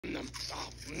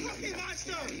Cookie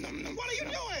Monster! What are you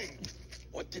doing?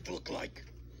 What did it look like?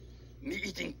 Me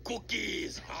eating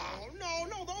cookies. Oh,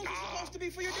 no, those are supposed to be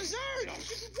for your dessert.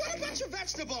 What about your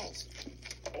vegetables?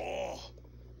 Oh,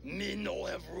 me no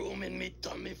have room in me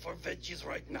tummy for veggies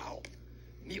right now.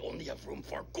 Me only have room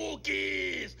for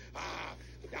cookies.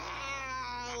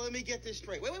 Let me get this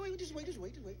straight. Wait, just wait.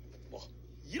 What?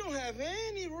 You don't have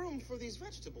any room for these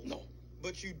vegetables. No.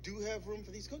 But you do have room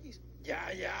for these cookies.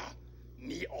 Yeah.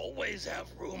 Me always have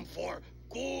room for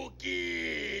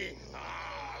cookie.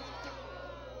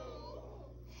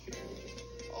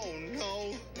 Oh,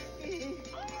 no.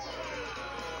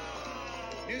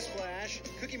 Newsflash,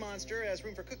 Cookie Monster has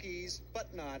room for cookies,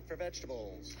 but not for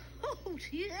vegetables. Oh,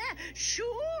 yeah,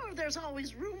 sure. There's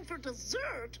always room for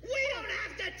dessert. We don't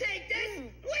have to take this.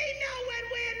 We know when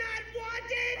we're not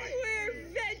wanted. We're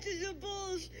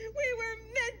vegetables. We were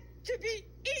meant to be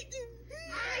eaten.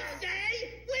 I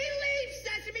say we leave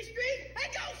Sesame Street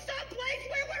and go someplace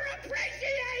where we're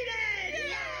appreciated.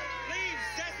 Yeah. Leave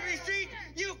Sesame Street?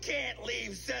 You can't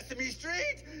leave Sesame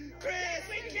Street. Chris!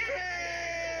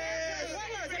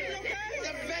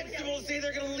 The vegetables say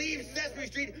they're gonna leave Sesame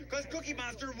Street because Cookie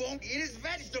Monster won't eat his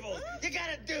vegetables. You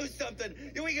gotta do something.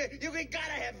 We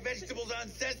gotta have vegetables on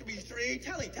Sesame Street.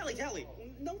 Telly.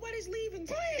 Nobody's leaving.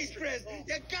 Please, Chris,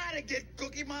 you gotta get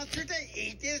Cookie Monster to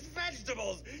eat his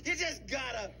vegetables. You just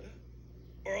gotta.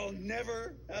 Or I'll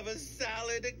never have a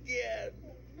salad again.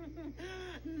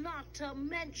 Not to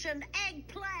mention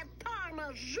eggplant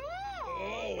parmesan.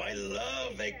 Oh, I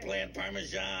love eggplant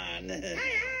parmesan.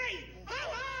 Hey!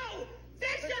 Ho!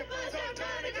 Vegetables are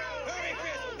gonna go! Hurry,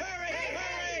 Chris!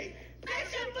 Hurry!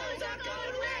 Vegetables are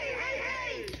going away!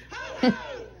 Hey! Ho!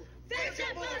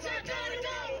 Vegetables are gonna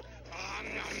go!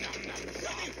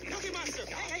 Cookie Monster!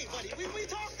 Hey, buddy, we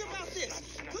talked about this.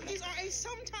 Cookies are a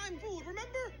sometime food,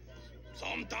 remember?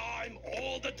 Sometime,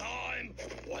 all the time.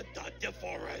 What the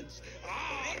difference?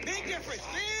 Big difference.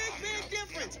 Big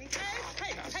difference.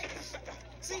 Okay? Hey.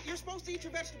 See, you're supposed to eat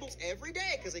your vegetables every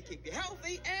day because they keep you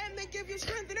healthy and they give you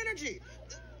strength and energy.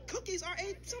 Cookies are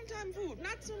a sometime food,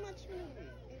 not so much.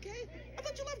 Okay? I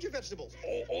thought you loved your vegetables.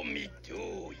 Oh, me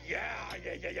too. Yeah.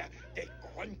 They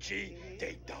crunchy,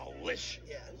 they delish.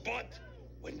 Yeah. But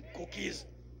when cookies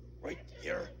right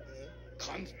here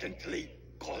constantly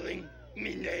calling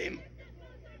me name,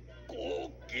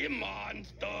 Cookie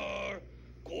Monster,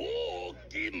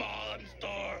 Cookie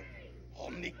Monster. All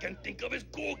me can think of is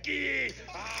cookie.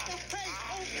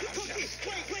 Cookie.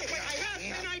 Wait. I have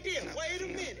an idea. Wait a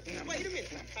minute.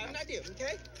 I have an idea,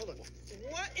 okay? Hold on.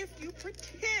 What if you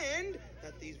pretend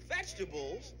that these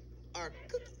vegetables are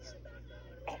cookies?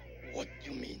 What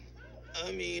do you mean?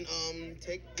 I mean,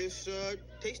 take this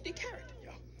tasty carrot.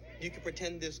 Yeah. You can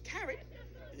pretend this carrot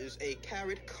is a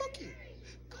carrot cookie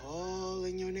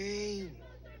calling your name.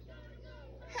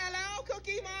 Hello,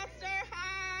 Cookie Monster.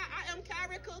 Hi, I am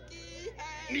Carrot Cookie.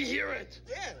 Hey. Me hear it.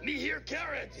 Yeah. Me hear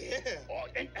carrot. Yeah. Oh,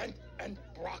 and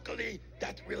broccoli,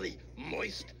 that really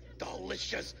moist,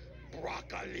 delicious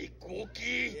broccoli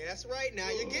cookie. Yeah, that's right. Now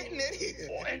you're getting it.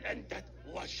 Oh, and that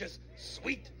luscious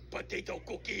sweet potato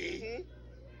cookie. Mm-hmm.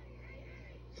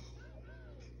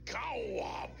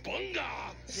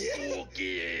 Cowabunga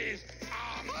cookies.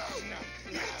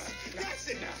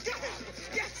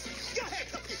 Yes. Go ahead,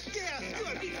 Cookie. Yeah, you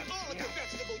have eaten all of your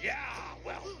vegetables. Yeah,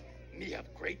 well, me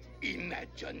have great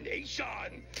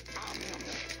imagination.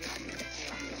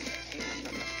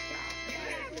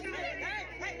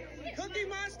 Hey, Cookie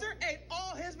Monster ate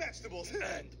all his vegetables.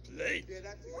 And played. Yeah,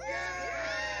 that's...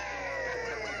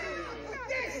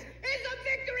 This is a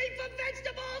victory for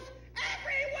vegetables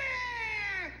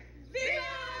everywhere! Viva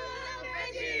la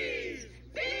veggies!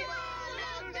 Viva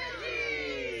la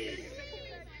veggies!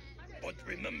 But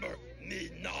remember, me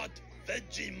not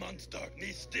veggie monster.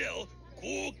 Me still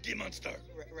Cookie Monster.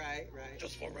 Right.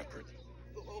 Just for record.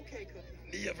 Okay,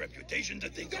 Cookie. Me have reputation to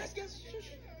think of. Yes.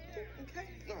 Okay.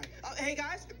 All right. Hey,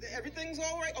 guys, everything's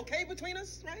all right? Okay between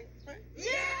us, right?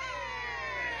 Yeah!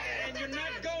 And you're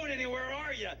not going anywhere,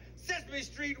 are you? Sesame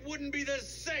Street wouldn't be the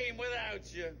same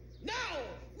without you. No!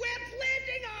 We're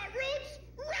planting our roots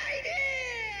right here!